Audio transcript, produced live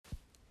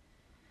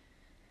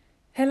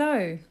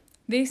Hello,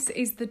 this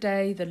is the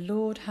day the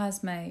Lord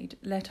has made.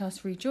 Let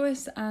us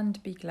rejoice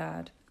and be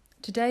glad.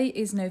 Today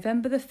is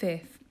November the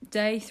 5th,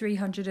 day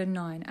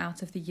 309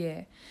 out of the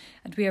year,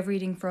 and we are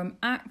reading from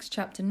Acts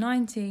chapter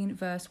 19,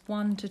 verse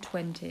 1 to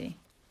 20.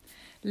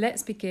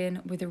 Let's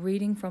begin with a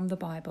reading from the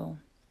Bible.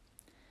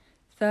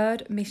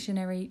 Third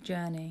missionary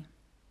journey.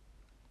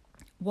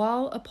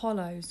 While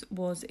Apollos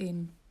was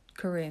in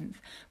Corinth,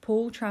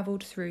 Paul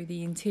travelled through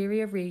the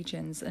interior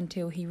regions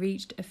until he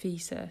reached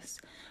Ephesus,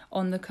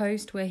 on the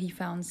coast where he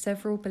found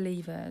several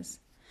believers.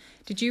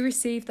 "Did you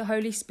receive the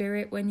Holy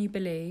Spirit when you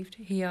believed?"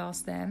 he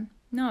asked them.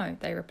 "No,"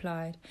 they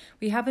replied.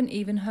 "We haven't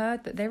even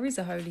heard that there is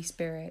a Holy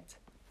Spirit."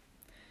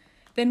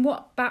 "Then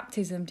what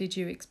baptism did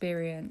you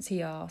experience?"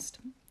 he asked.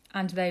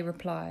 And they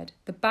replied,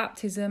 "The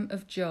baptism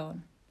of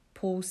John."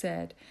 Paul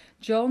said,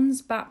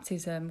 "John's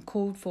baptism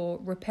called for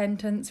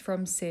repentance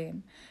from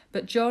sin,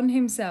 but John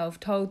himself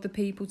told the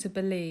people to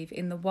believe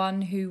in the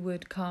one who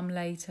would come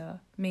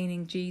later,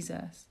 meaning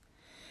Jesus."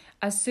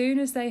 As soon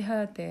as they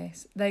heard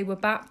this, they were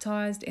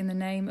baptized in the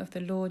name of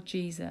the Lord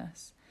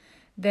Jesus.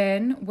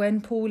 Then,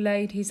 when Paul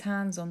laid his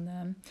hands on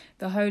them,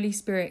 the Holy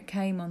Spirit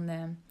came on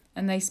them,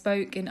 and they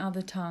spoke in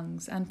other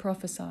tongues and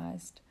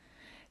prophesied.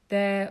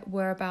 There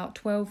were about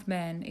 12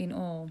 men in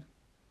all.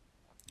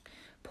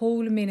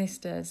 Paul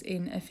ministers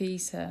in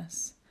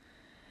Ephesus.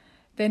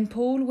 Then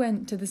Paul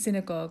went to the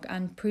synagogue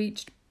and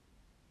preached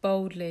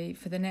boldly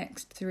for the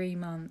next 3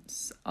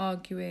 months,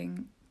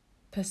 arguing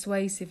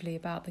persuasively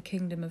about the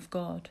kingdom of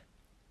God.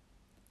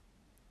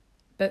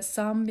 But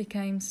some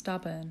became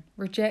stubborn,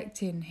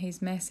 rejecting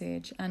his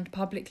message and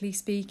publicly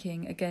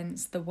speaking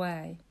against the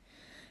way.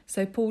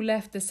 So Paul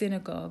left the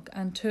synagogue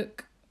and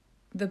took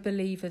the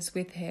believers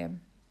with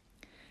him.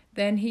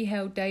 Then he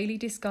held daily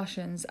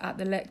discussions at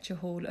the lecture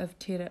hall of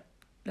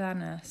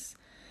Tyrannus.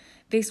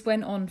 This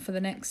went on for the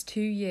next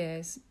 2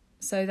 years,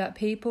 so that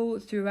people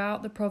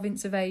throughout the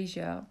province of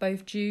Asia,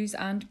 both Jews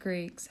and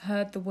Greeks,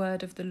 heard the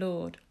word of the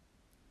Lord.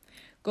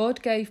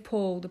 God gave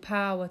Paul the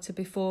power to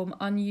perform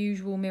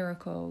unusual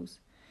miracles.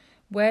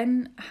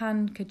 When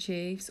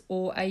handkerchiefs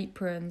or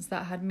aprons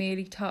that had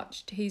merely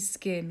touched his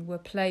skin were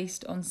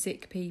placed on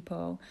sick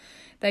people,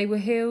 they were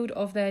healed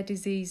of their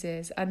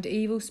diseases and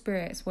evil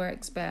spirits were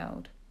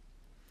expelled.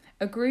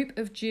 A group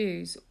of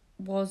Jews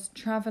was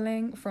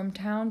travelling from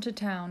town to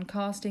town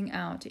casting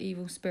out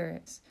evil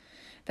spirits.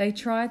 They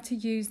tried to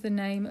use the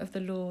name of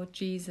the Lord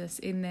Jesus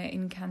in their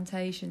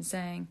incantation,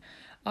 saying,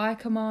 "I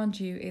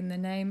command you in the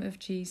name of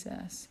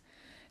Jesus,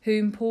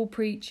 whom Paul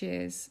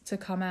preaches, to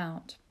come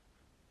out."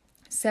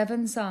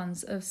 7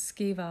 sons of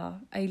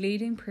Sceva, a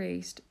leading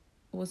priest,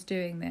 was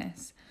doing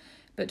this.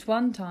 But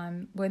one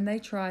time, when they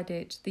tried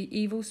it, the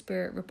evil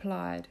spirit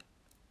replied,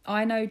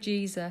 "I know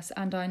Jesus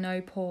and I know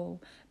Paul,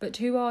 but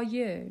who are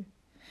you?"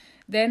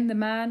 Then the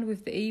man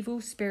with the evil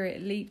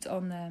spirit leaped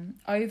on them,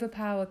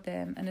 overpowered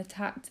them, and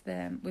attacked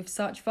them with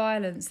such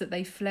violence that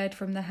they fled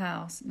from the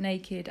house,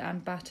 naked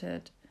and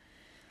battered.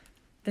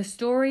 The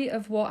story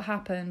of what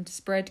happened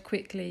spread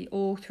quickly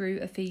all through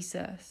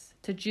Ephesus,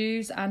 to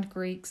Jews and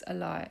Greeks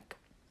alike.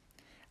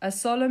 A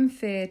solemn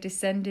fear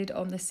descended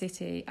on the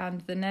city,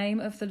 and the name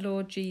of the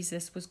Lord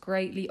Jesus was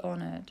greatly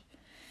honoured.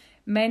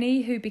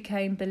 Many who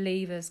became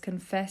believers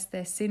confessed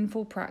their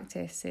sinful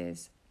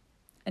practices.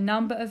 A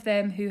number of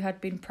them who had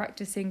been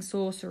practicing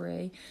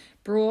sorcery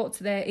brought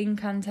their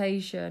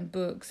incantation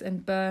books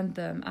and burned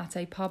them at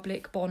a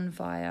public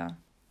bonfire.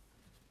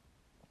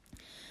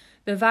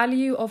 The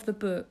value of the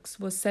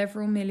books was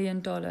several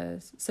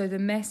 $1,000,000, so the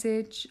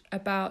message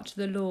about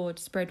the Lord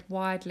spread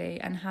widely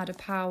and had a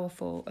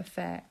powerful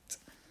effect.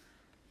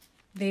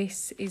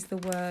 This is the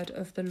word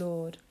of the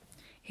Lord.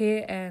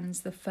 Here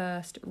ends the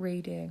first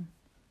reading.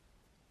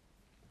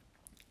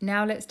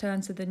 Now let's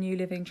turn to the New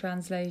Living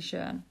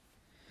Translation.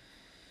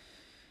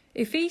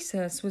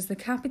 Ephesus was the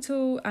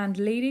capital and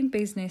leading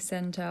business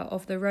centre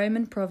of the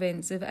Roman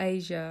province of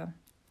Asia,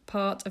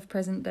 part of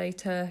present-day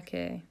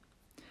Turkey.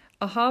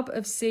 A hub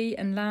of sea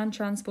and land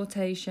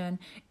transportation,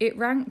 it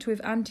ranked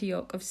with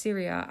Antioch of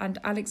Syria and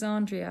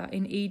Alexandria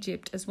in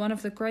Egypt as one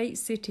of the great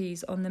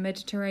cities on the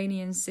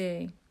Mediterranean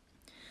Sea.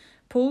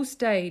 Paul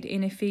stayed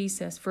in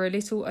Ephesus for a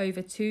little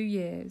over 2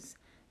 years.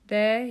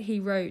 There he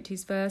wrote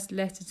his first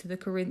letter to the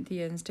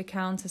Corinthians to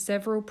counter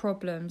several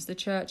problems the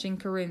church in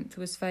Corinth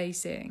was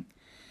facing.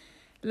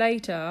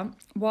 Later,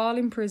 while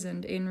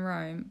imprisoned in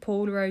Rome,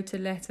 Paul wrote a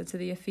letter to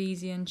the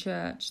Ephesian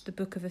church, the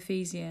book of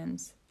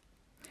Ephesians.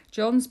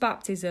 John's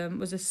baptism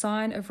was a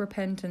sign of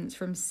repentance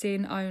from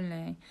sin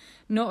only,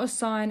 not a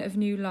sign of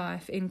new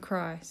life in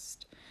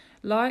Christ.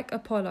 Like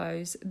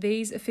Apollos,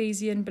 these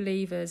Ephesian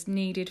believers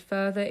needed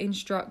further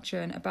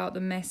instruction about the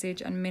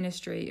message and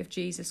ministry of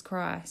Jesus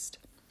Christ.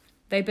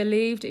 They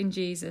believed in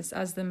Jesus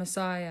as the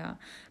Messiah,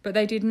 but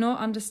they did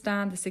not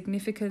understand the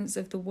significance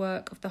of the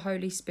work of the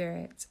Holy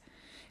Spirit.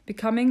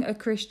 Becoming a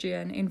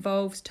Christian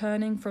involves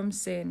turning from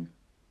sin,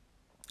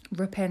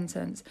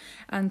 repentance,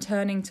 and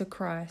turning to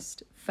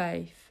Christ,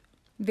 faith.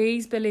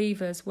 These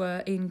believers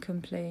were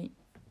incomplete.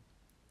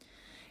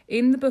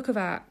 In the book of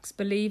Acts,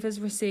 believers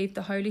received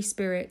the Holy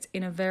Spirit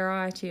in a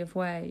variety of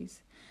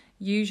ways.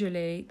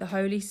 Usually, the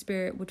Holy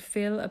Spirit would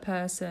fill a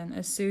person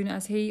as soon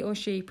as he or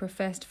she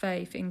professed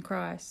faith in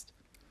Christ.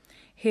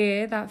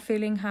 Here, that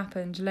filling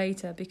happened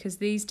later because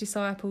these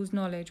disciples'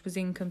 knowledge was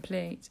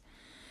incomplete.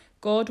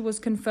 God was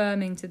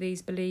confirming to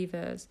these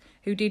believers,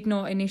 who did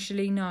not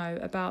initially know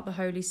about the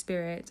Holy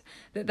Spirit,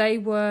 that they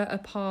were a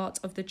part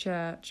of the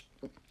church.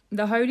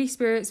 The Holy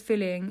Spirit's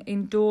filling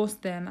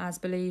endorsed them as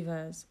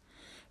believers.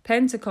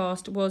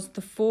 Pentecost was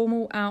the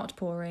formal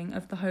outpouring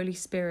of the Holy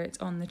Spirit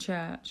on the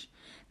church.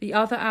 The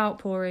other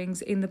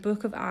outpourings in the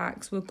book of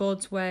Acts were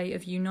God's way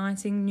of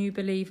uniting new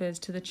believers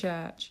to the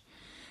church.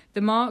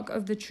 The mark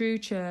of the true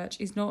church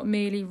is not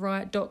merely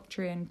right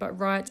doctrine, but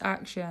right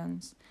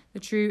actions, the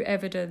true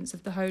evidence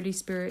of the Holy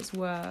Spirit's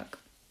work.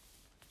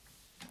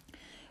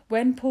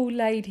 When Paul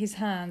laid his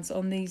hands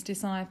on these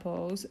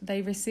disciples,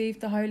 they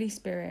received the Holy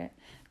Spirit,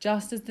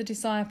 just as the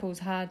disciples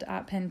had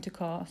at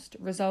Pentecost,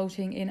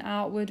 resulting in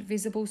outward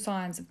visible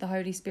signs of the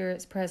Holy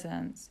Spirit's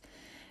presence.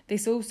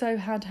 This also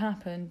had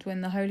happened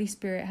when the Holy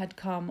Spirit had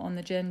come on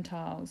the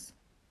Gentiles.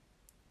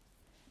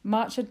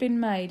 Much had been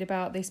made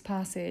about this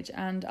passage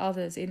and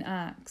others in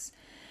Acts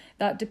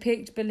that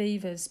depict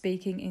believers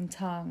speaking in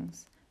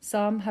tongues.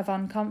 Some have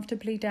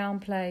uncomfortably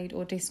downplayed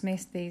or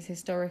dismissed these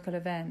historical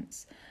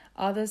events.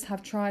 Others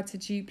have tried to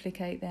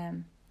duplicate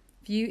them.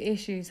 Few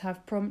issues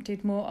have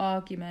prompted more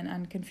argument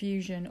and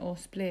confusion or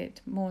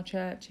split more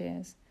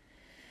churches.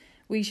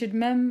 We should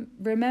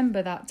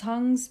remember that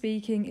tongue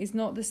speaking is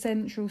not the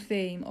central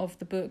theme of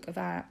the book of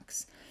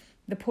Acts.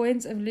 The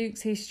point of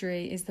Luke's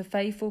history is the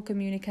faithful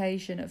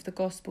communication of the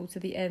gospel to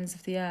the ends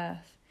of the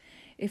earth.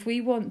 If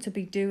we want to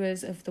be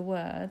doers of the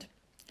word,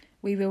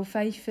 we will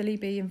faithfully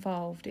be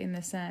involved in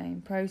the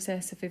same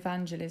process of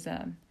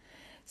evangelism.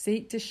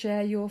 Seek to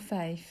share your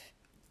faith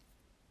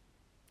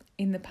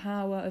in the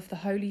power of the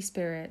Holy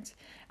Spirit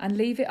and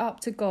leave it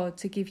up to God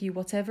to give you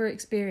whatever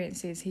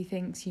experiences he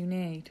thinks you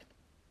need.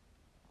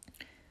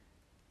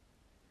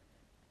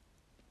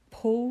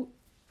 Paul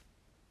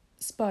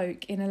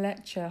spoke in a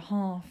lecture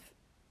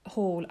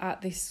hall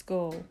at this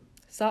school.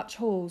 Such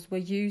halls were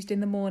used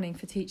in the morning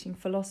for teaching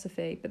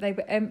philosophy, but they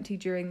were empty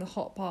during the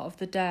hot part of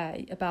the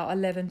day, about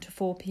 11 to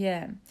 4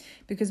 p.m,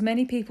 because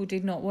many people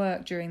did not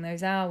work during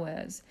those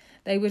hours.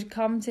 They would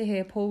come to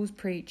hear Paul's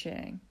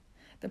preaching.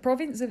 The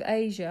province of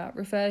Asia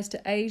refers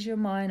to Asia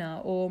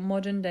Minor or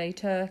modern-day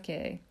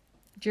Turkey.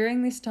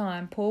 During this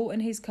time, Paul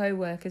and his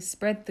co-workers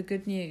spread the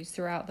good news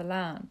throughout the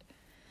land.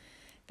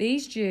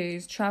 These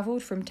Jews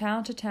travelled from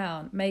town to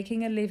town,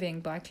 making a living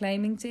by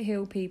claiming to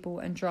heal people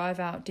and drive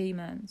out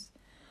demons.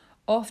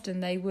 Often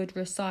they would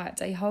recite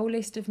a whole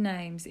list of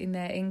names in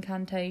their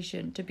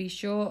incantation to be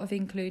sure of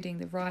including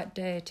the right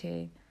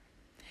deity.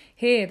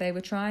 Here they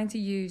were trying to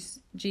use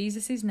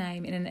Jesus'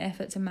 name in an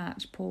effort to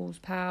match Paul's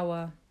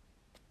power.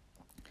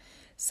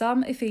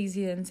 Some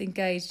Ephesians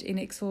engaged in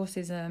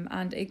exorcism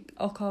and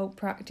occult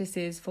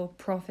practices for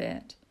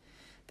profit.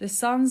 The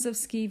sons of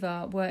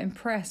Sceva were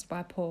impressed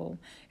by Paul,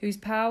 whose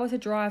power to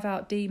drive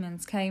out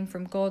demons came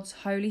from God's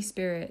Holy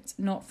Spirit,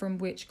 not from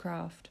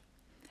witchcraft,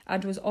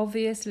 and was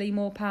obviously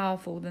more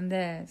powerful than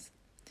theirs.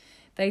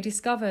 They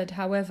discovered,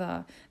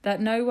 however, that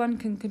no one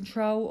can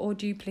control or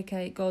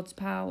duplicate God's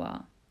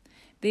power.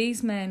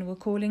 These men were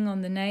calling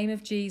on the name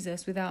of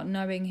Jesus without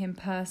knowing him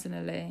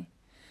personally.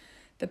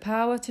 The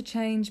power to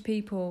change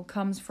people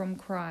comes from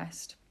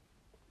Christ.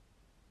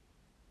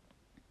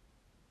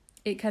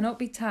 It cannot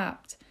be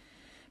tapped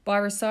by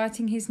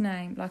reciting his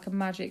name like a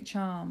magic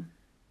charm.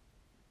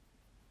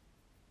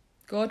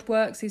 God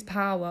works his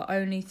power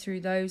only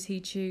through those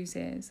he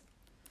chooses.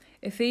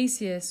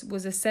 Ephesus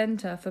was a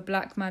centre for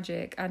black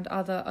magic and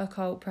other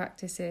occult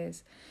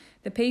practices.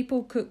 The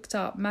people cooked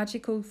up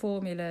magical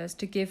formulas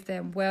to give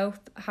them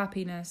wealth,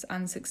 happiness,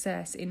 and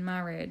success in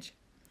marriage.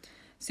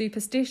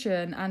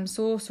 Superstition and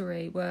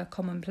sorcery were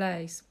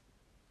commonplace.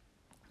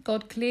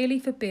 God clearly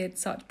forbids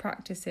such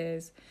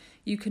practices.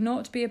 You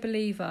cannot be a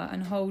believer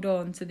and hold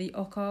on to the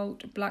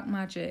occult, black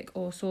magic,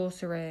 or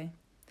sorcery.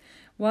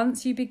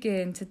 Once you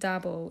begin to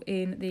dabble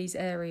in these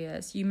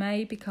areas, you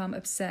may become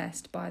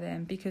obsessed by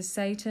them because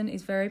Satan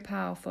is very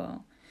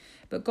powerful,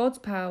 but God's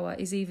power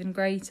is even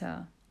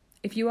greater.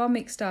 If you are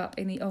mixed up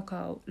in the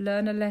occult,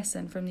 learn a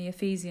lesson from the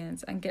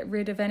Ephesians and get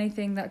rid of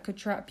anything that could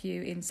trap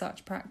you in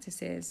such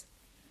practices.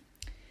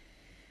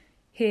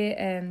 Here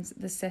ends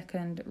the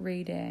second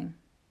reading.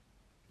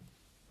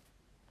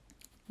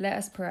 Let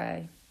us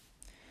pray.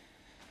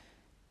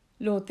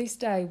 Lord, this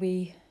day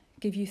we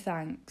give you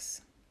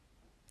thanks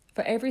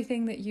for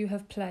everything that you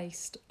have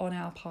placed on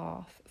our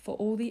path, for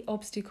all the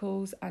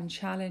obstacles and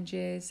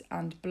challenges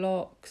and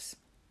blocks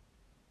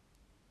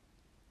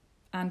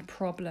and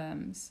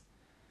problems.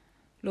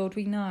 Lord,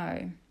 we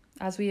know,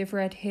 as we have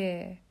read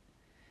here,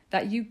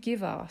 that you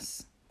give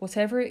us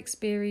whatever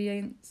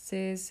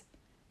experiences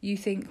you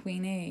think we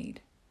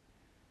need.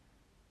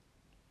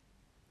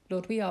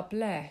 Lord, we are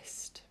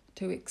blessed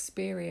to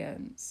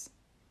experience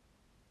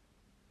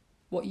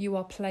what you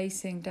are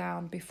placing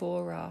down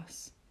before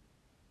us.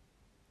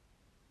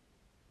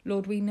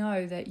 Lord, we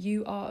know that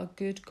you are a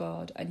good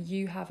God and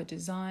you have a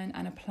design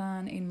and a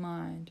plan in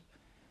mind.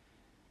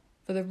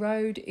 For the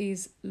road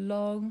is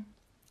long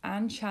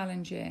and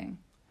challenging,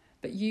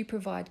 but you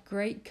provide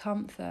great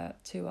comfort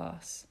to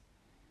us.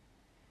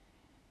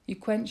 You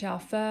quench our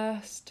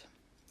thirst,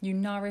 you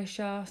nourish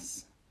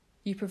us,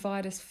 you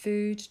provide us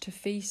food to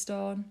feast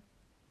on.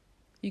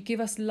 You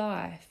give us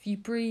life, you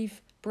breathe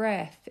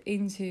breath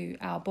into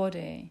our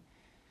body.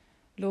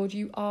 Lord,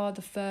 you are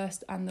the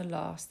first and the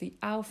last, the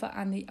Alpha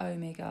and the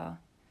Omega,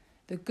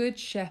 the Good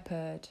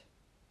Shepherd,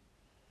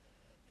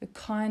 the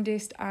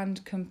kindest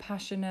and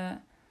compassionate,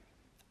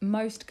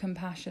 most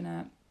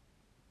compassionate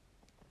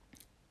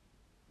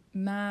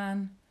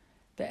man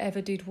that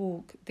ever did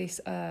walk this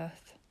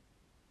earth.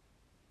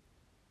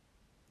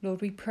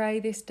 Lord, we pray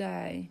this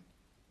day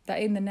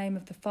that in the name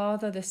of the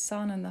Father, the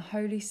Son and the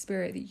Holy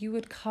Spirit, that you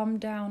would come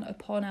down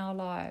upon our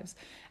lives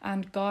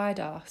and guide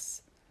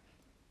us,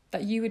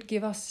 that you would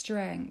give us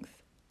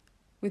strength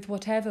with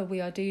whatever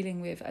we are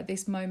dealing with at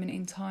this moment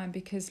in time,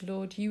 because,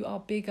 Lord, you are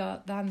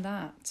bigger than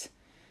that.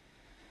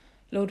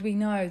 Lord, we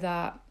know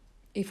that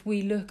if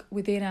we look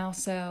within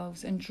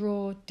ourselves and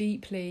draw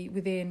deeply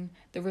within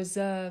the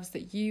reserves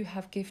that you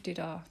have gifted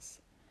us,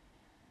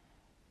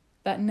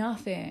 that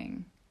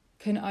nothing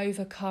can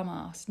overcome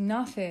us,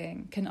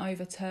 nothing can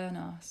overturn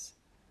us.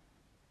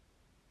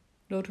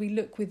 Lord, we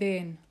look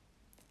within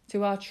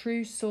to our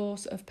true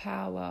source of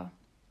power,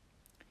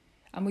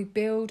 and we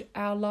build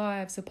our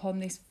lives upon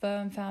this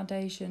firm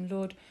foundation.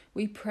 Lord,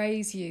 we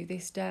praise you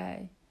this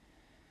day,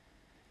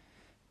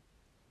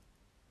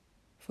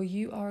 for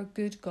you are a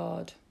good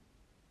God.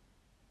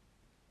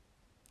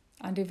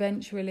 And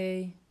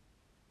eventually,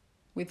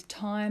 with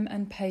time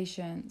and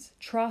patience,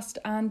 trust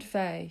and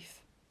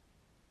faith,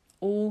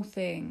 all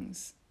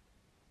things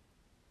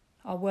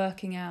are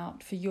working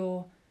out for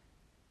your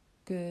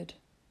good,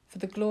 for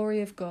the glory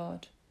of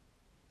God,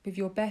 with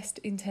your best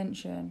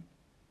intention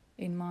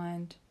in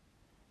mind.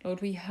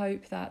 Lord, we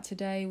hope that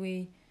today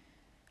we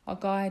are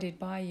guided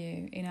by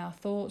you in our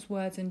thoughts,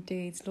 words and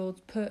deeds.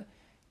 Lord, put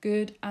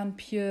good and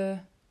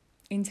pure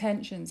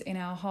intentions in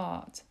our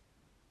heart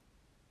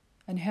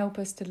and help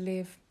us to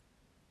live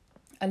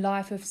a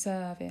life of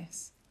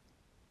service.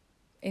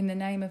 In the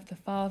name of the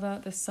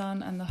Father, the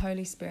Son and the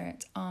Holy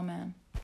Spirit. Amen.